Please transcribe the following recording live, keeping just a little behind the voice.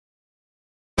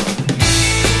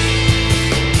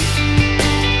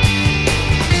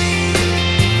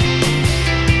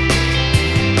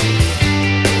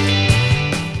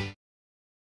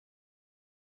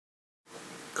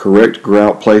Correct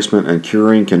grout placement and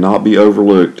curing cannot be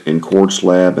overlooked in cord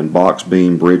slab and box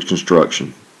beam bridge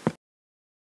construction.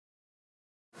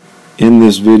 In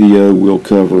this video we'll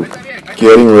cover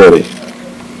getting ready,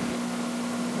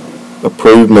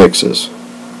 approved mixes,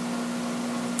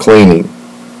 cleaning,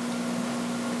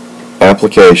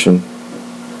 application,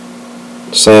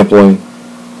 sampling,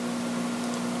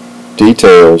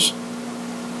 details,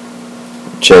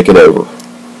 check it over.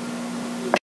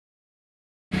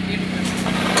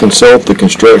 Consult the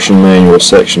Construction Manual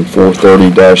section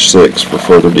 430-6 for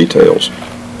further details.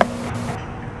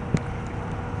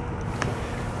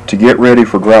 To get ready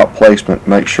for grout placement,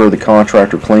 make sure the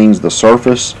contractor cleans the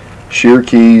surface, shear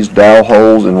keys, dowel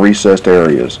holes, and recessed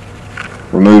areas.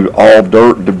 Remove all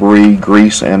dirt, debris,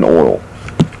 grease, and oil.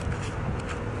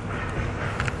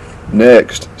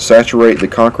 Next, saturate the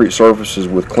concrete surfaces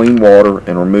with clean water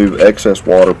and remove excess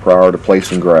water prior to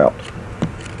placing grout.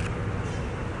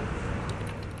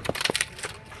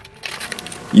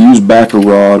 Use backer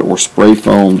rod or spray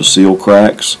foam to seal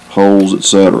cracks, holes,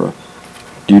 etc.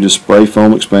 Due to spray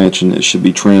foam expansion, it should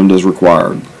be trimmed as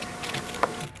required.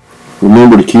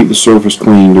 Remember to keep the surface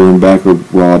clean during backer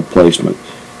rod placement.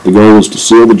 The goal is to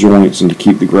seal the joints and to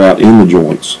keep the grout in the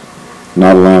joints,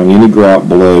 not allowing any grout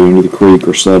below into the creek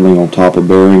or settling on top of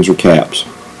bearings or caps.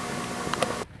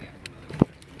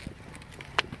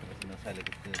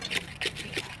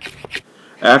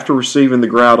 After receiving the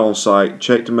grout on site,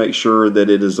 check to make sure that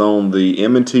it is on the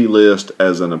M&T list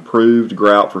as an approved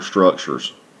grout for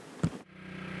structures.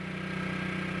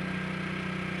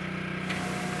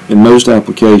 In most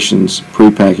applications,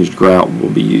 prepackaged grout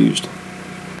will be used.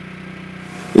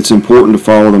 It's important to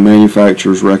follow the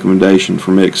manufacturer's recommendation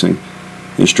for mixing.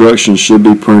 Instructions should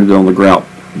be printed on the grout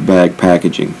bag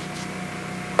packaging.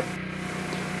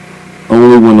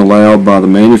 Only when allowed by the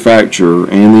manufacturer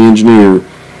and the engineer,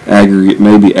 aggregate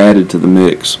may be added to the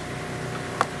mix.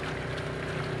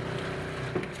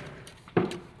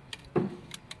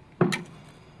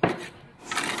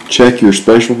 Check your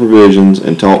special provisions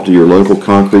and talk to your local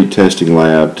concrete testing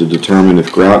lab to determine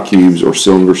if grout cubes or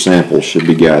cylinder samples should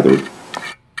be gathered.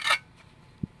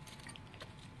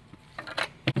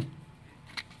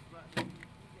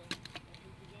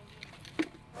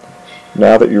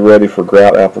 Now that you're ready for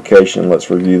grout application,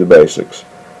 let's review the basics.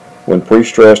 When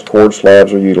pre-stressed cord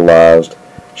slabs are utilized,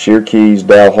 shear keys,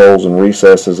 dowel holes, and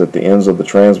recesses at the ends of the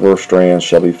transverse strands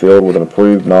shall be filled with an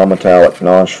approved non-metallic,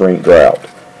 non-shrink grout.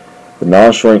 The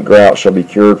non-shrink grout shall be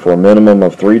cured for a minimum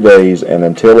of 3 days and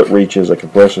until it reaches a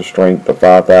compressive strength of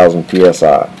 5,000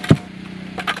 psi.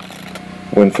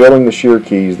 When filling the shear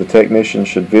keys, the technician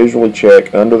should visually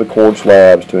check under the cord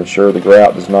slabs to ensure the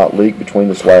grout does not leak between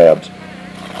the slabs.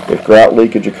 If grout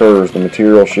leakage occurs, the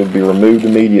material should be removed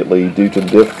immediately due to the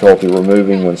difficulty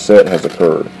removing when set has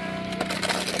occurred.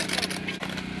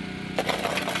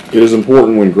 It is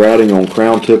important when grouting on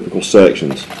crown typical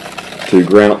sections to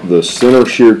grout the center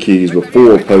shear keys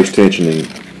before post-tensioning.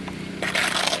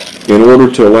 In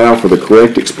order to allow for the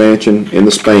correct expansion in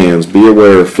the spans, be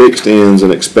aware of fixed ends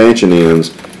and expansion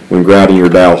ends when grouting your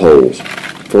dowel holes.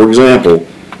 For example,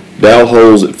 dowel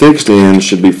holes at fixed ends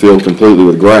should be filled completely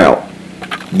with grout.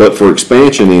 But for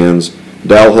expansion ends,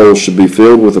 dowel holes should be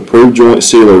filled with approved joint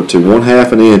sealer to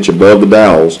 1/2 inch above the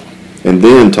dowels and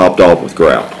then topped off with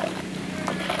grout.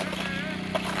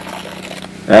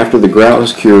 After the grout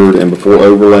is cured and before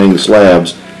overlaying the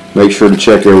slabs, make sure to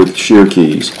check over the shear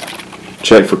keys.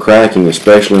 Check for cracking,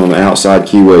 especially on the outside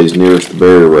keyways nearest the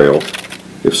barrier rail.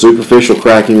 If superficial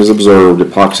cracking is observed,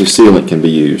 epoxy sealant can be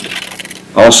used.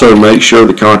 Also, make sure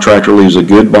the contractor leaves a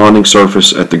good bonding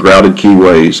surface at the grouted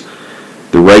keyways.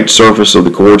 The raked surface of the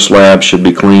cord slab should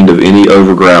be cleaned of any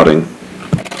overgrouting.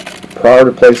 Prior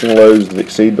to placing loads that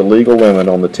exceed the legal limit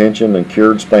on the tension and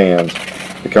cured spans,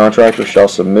 the contractor shall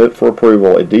submit for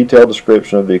approval a detailed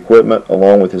description of the equipment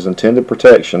along with his intended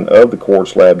protection of the cord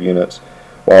slab units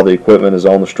while the equipment is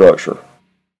on the structure.